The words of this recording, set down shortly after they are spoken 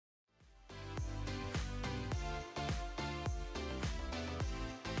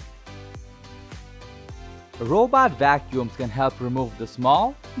robot vacuums can help remove the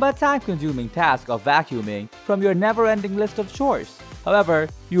small but time-consuming task of vacuuming from your never-ending list of chores. However,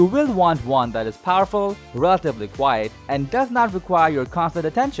 you will want one that is powerful, relatively quiet, and does not require your constant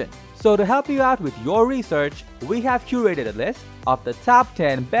attention. So to help you out with your research, we have curated a list of the top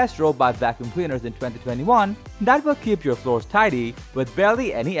 10 best robot vacuum cleaners in 2021 that will keep your floors tidy with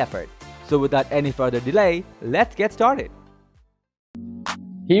barely any effort. So without any further delay, let's get started.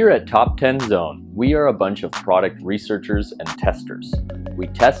 Here at Top 10 Zone, we are a bunch of product researchers and testers. We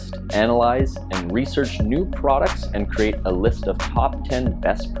test, analyze, and research new products and create a list of top 10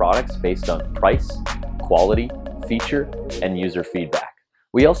 best products based on price, quality, feature, and user feedback.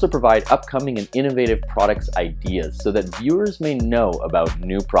 We also provide upcoming and innovative products ideas so that viewers may know about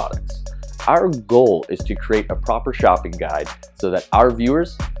new products. Our goal is to create a proper shopping guide so that our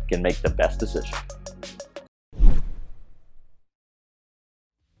viewers can make the best decision.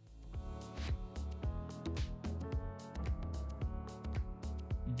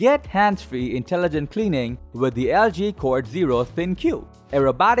 Get hands-free intelligent cleaning with the LG Cord Zero Thin Q, a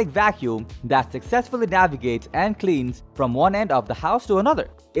robotic vacuum that successfully navigates and cleans from one end of the house to another.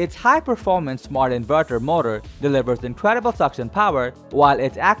 Its high-performance smart inverter motor delivers incredible suction power, while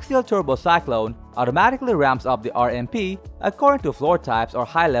its axial turbo cyclone automatically ramps up the RMP according to floor types or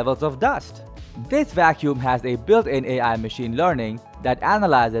high levels of dust. This vacuum has a built-in AI machine learning that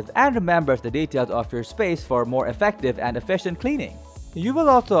analyzes and remembers the details of your space for more effective and efficient cleaning. You will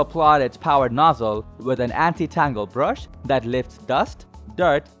also apply its powered nozzle with an anti-tangle brush that lifts dust,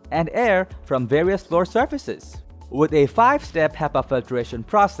 dirt, and air from various floor surfaces. With a 5-step HEPA filtration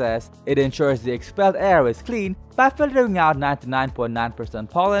process, it ensures the expelled air is clean by filtering out 99.9%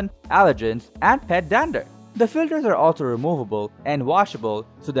 pollen, allergens, and pet dander. The filters are also removable and washable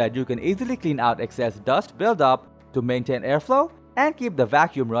so that you can easily clean out excess dust buildup to maintain airflow and keep the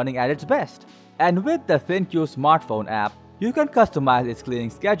vacuum running at its best. And with the ThinQ smartphone app, you can customize its cleaning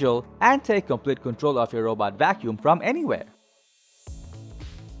schedule and take complete control of your robot vacuum from anywhere.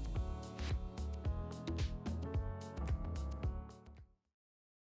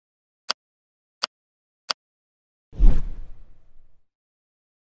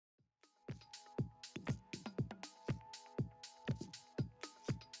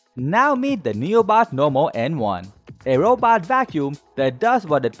 Now meet the Neobot Nomo N1, a robot vacuum that does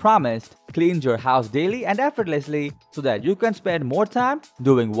what it promised, cleans your house daily and effortlessly so that you can spend more time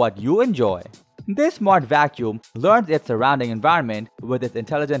doing what you enjoy. This smart vacuum learns its surrounding environment with its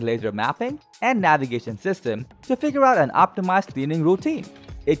intelligent laser mapping and navigation system to figure out an optimized cleaning routine.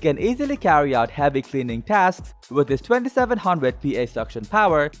 It can easily carry out heavy cleaning tasks with its 2700 PA suction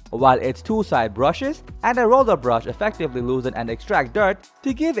power, while its 2 side brushes and a roller brush effectively loosen and extract dirt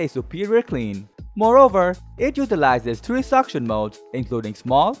to give a superior clean. Moreover, it utilizes 3 suction modes including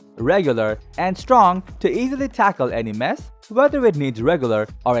small, regular, and strong to easily tackle any mess, whether it needs regular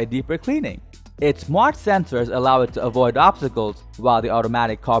or a deeper cleaning. Its smart sensors allow it to avoid obstacles, while the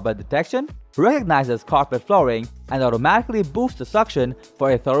automatic carpet detection recognizes carpet flooring and automatically boosts the suction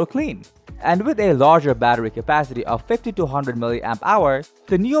for a thorough clean. And with a larger battery capacity of 5200 mAh,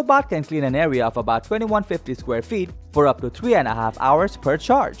 the Neobot can clean an area of about 2150 square feet for up to 3.5 hours per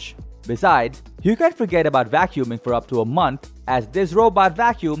charge. Besides, you can forget about vacuuming for up to a month, as this robot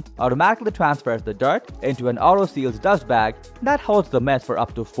vacuum automatically transfers the dirt into an auto-sealed dust bag that holds the mess for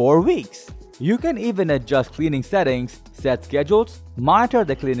up to 4 weeks. You can even adjust cleaning settings, set schedules, monitor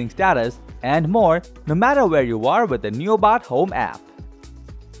the cleaning status, and more, no matter where you are with the Neobot Home app.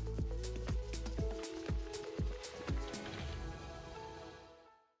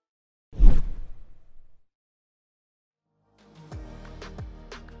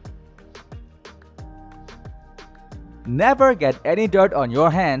 Never get any dirt on your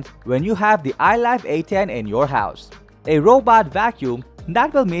hands when you have the iLife A10 in your house, a robot vacuum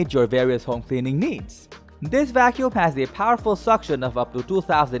that will meet your various home cleaning needs. This vacuum has a powerful suction of up to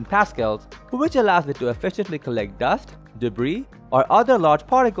 2000 pascals, which allows it to efficiently collect dust, debris, or other large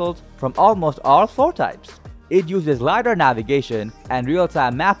particles from almost all floor types. It uses LiDAR navigation and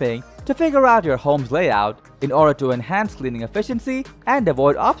real-time mapping to figure out your home's layout in order to enhance cleaning efficiency and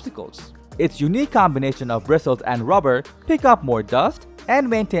avoid obstacles. Its unique combination of bristles and rubber pick up more dust and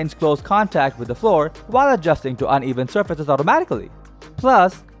maintains close contact with the floor while adjusting to uneven surfaces automatically.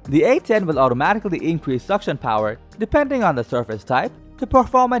 Plus, the A10 will automatically increase suction power depending on the surface type to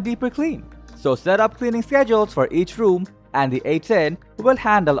perform a deeper clean. So set up cleaning schedules for each room and the A10 will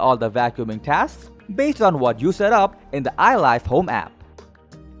handle all the vacuuming tasks based on what you set up in the iLife Home app.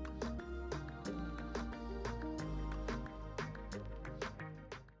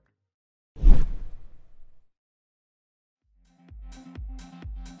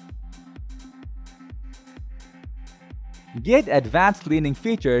 Get advanced cleaning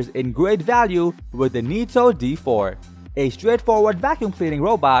features in great value with the Neato D4, a straightforward vacuum cleaning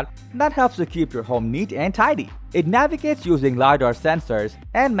robot that helps to keep your home neat and tidy. It navigates using LiDAR sensors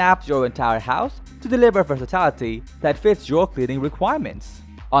and maps your entire house to deliver versatility that fits your cleaning requirements.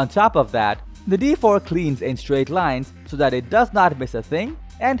 On top of that, the D4 cleans in straight lines so that it does not miss a thing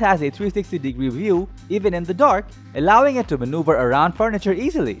and has a 360-degree view even in the dark, allowing it to maneuver around furniture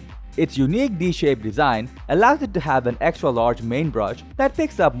easily. Its unique D-shaped design allows it to have an extra-large main brush that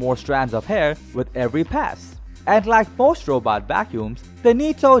picks up more strands of hair with every pass. And like most robot vacuums, the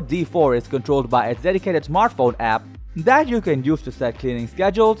Neato D4 is controlled by its dedicated smartphone app that you can use to set cleaning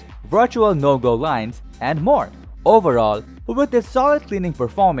schedules, virtual no-go lines, and more. Overall, with its solid cleaning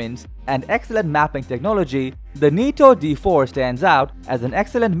performance and excellent mapping technology, the Neato D4 stands out as an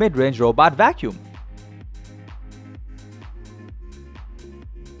excellent mid-range robot vacuum.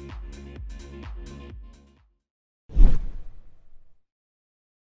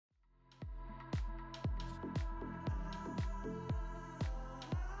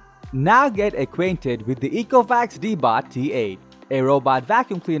 Now get acquainted with the Ecovacs D-Bot T8, a robot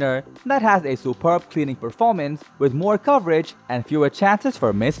vacuum cleaner that has a superb cleaning performance with more coverage and fewer chances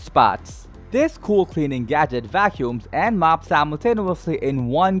for missed spots. This cool cleaning gadget vacuums and mops simultaneously in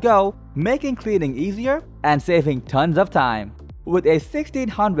one go, making cleaning easier and saving tons of time. With a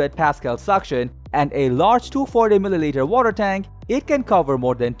 1600 Pascal suction and a large 240 milliliter water tank, it can cover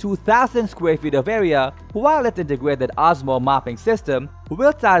more than 2,000 square feet of area, while its integrated Osmo mopping system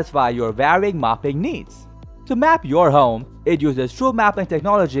will satisfy your varying mopping needs. To map your home, it uses true mapping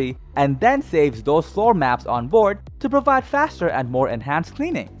technology and then saves those floor maps on board to provide faster and more enhanced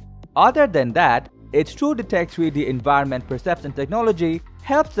cleaning. Other than that, its True Detect 3D environment perception technology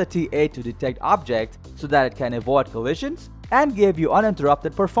helps the T8 to detect objects so that it can avoid collisions and give you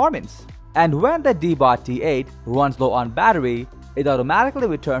uninterrupted performance. And when the D-Bot T8 runs low on battery, it automatically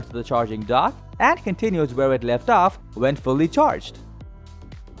returns to the charging dock and continues where it left off when fully charged.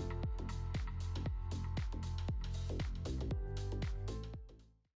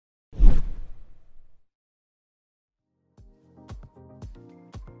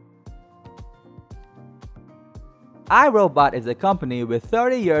 iRobot is a company with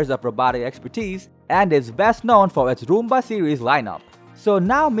 30 years of robotic expertise and is best known for its Roomba series lineup. So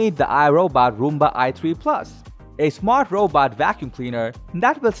now meet the iRobot Roomba i3 Plus, a smart robot vacuum cleaner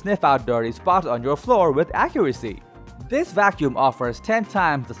that will sniff out dirty spots on your floor with accuracy. This vacuum offers 10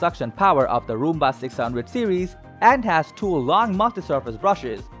 times the suction power of the Roomba 600 series and has two long multi-surface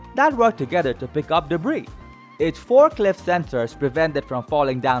brushes that work together to pick up debris. Its forklift sensors prevent it from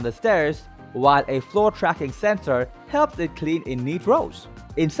falling down the stairs, while a floor tracking sensor helps it clean in neat rows.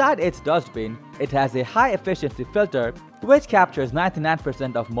 Inside its dustbin, it has a high-efficiency filter which captures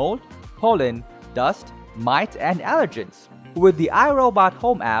 99% of mold, pollen, dust, mites, and allergens. With the iRobot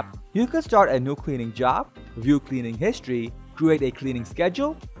Home app, you can start a new cleaning job, view cleaning history, create a cleaning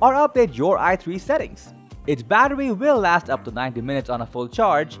schedule, or update your i3 settings. Its battery will last up to 90 minutes on a full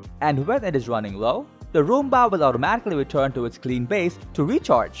charge, and when it is running low, the Roomba will automatically return to its clean base to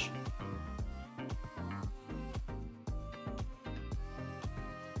recharge.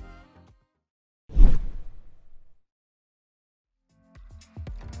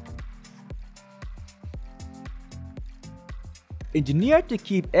 Engineered to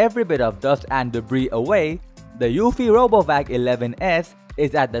keep every bit of dust and debris away, the Eufy RoboVac 11S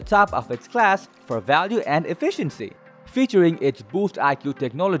is at the top of its class for value and efficiency. Featuring its Boost IQ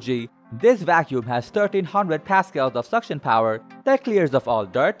technology, this vacuum has 1300 pascals of suction power that clears off all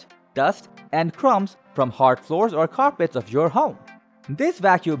dirt, dust, and crumbs from hard floors or carpets of your home. This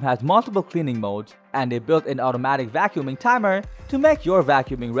vacuum has multiple cleaning modes and a built-in automatic vacuuming timer to make your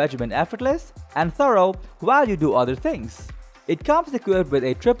vacuuming regimen effortless and thorough while you do other things. It comes equipped with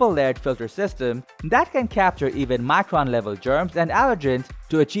a triple-layered filter system that can capture even micron-level germs and allergens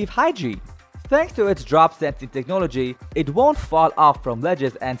to achieve hygiene. Thanks to its drop sensing technology, it won't fall off from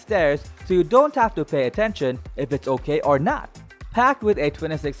ledges and stairs, so you don't have to pay attention if it's okay or not. Packed with a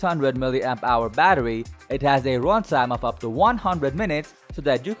 2600 mAh battery, it has a runtime of up to 100 minutes so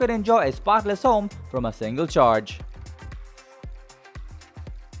that you can enjoy a spotless home from a single charge.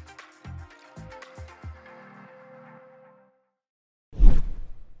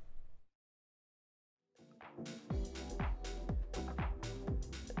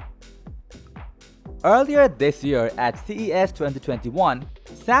 Earlier this year at CES 2021,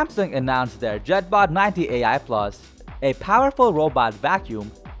 Samsung announced their JetBot 90 AI Plus, a powerful robot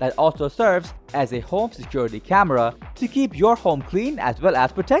vacuum that also serves as a home security camera to keep your home clean as well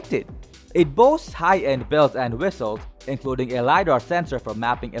as protected. It boasts high-end bells and whistles, including a LiDAR sensor for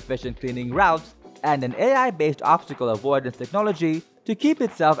mapping efficient cleaning routes, and an AI-based obstacle avoidance technology to keep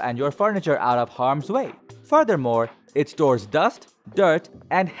itself and your furniture out of harm's way. Furthermore, it stores dust, dirt,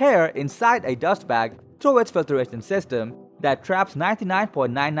 and hair inside a dust bag through its filtration system that traps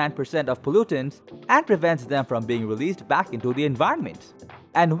 99.99% of pollutants and prevents them from being released back into the environment.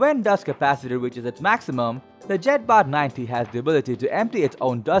 And when dust capacity reaches its maximum, the JetBot 90 has the ability to empty its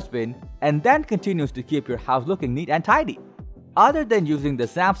own dustbin and then continues to keep your house looking neat and tidy. Other than using the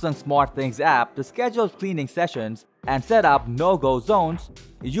Samsung SmartThings app to schedule cleaning sessions and set up no-go zones,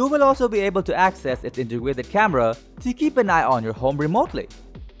 you will also be able to access its integrated camera to keep an eye on your home remotely.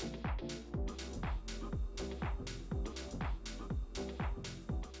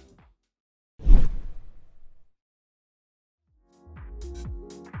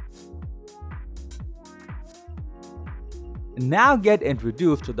 Now get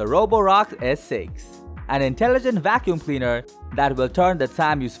introduced to the Robotic S6, an intelligent vacuum cleaner that will turn the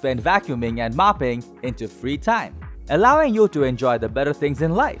time you spend vacuuming and mopping into free time, allowing you to enjoy the better things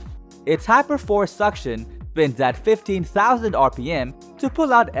in life. Its hyperforce suction spins at 15,000 RPM to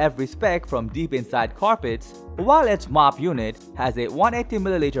pull out every speck from deep inside carpets, while its mop unit has a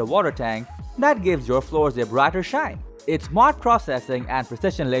 180ml water tank that gives your floors a brighter shine. Its smart processing and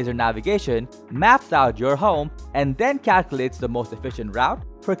precision laser navigation maps out your home and then calculates the most efficient route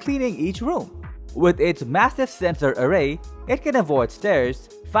for cleaning each room. With its massive sensor array, it can avoid stairs,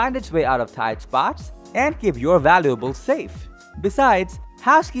 find its way out of tight spots, and keep your valuables safe. Besides,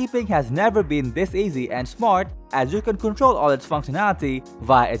 housekeeping has never been this easy and smart, as you can control all its functionality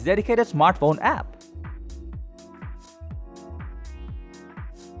via its dedicated smartphone app.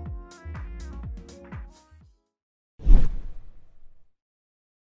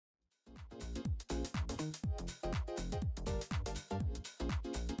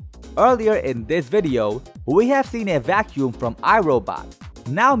 Earlier in this video, we have seen a vacuum from iRobot.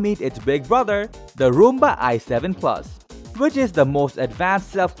 Now meet its big brother, the Roomba i7 Plus, which is the most advanced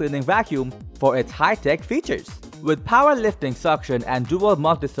self-cleaning vacuum for its high-tech features. With power-lifting suction and dual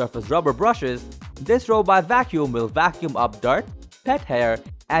multi-surface rubber brushes, this robot vacuum will vacuum up dirt, pet hair,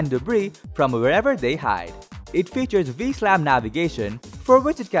 and debris from wherever they hide. It features V-Slam navigation, for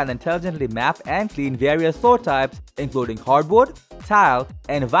which it can intelligently map and clean various floor types including hardwood, tile,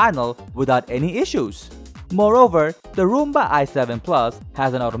 and vinyl without any issues. Moreover, the Roomba i7 Plus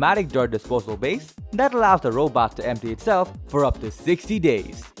has an automatic dirt disposal base that allows the robot to empty itself for up to 60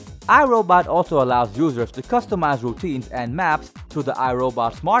 days. iRobot also allows users to customize routines and maps through the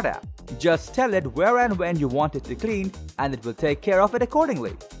iRobot Smart app. Just tell it where and when you want it to clean, and it will take care of it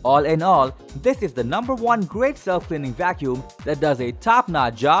accordingly. All in all, this is the #1 great self-cleaning vacuum that does a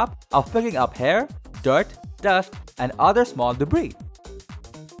top-notch job of picking up hair, dirt, dust, and other small debris.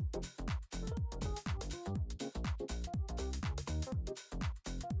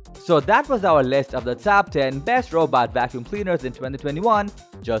 So that was our list of the top 10 best robot vacuum cleaners in 2021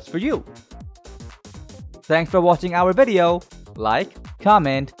 just for you. Thanks for watching our video. Like,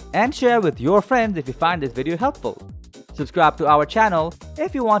 comment, and share with your friends if you find this video helpful. Subscribe to our channel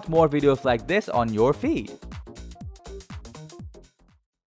if you want more videos like this on your feed.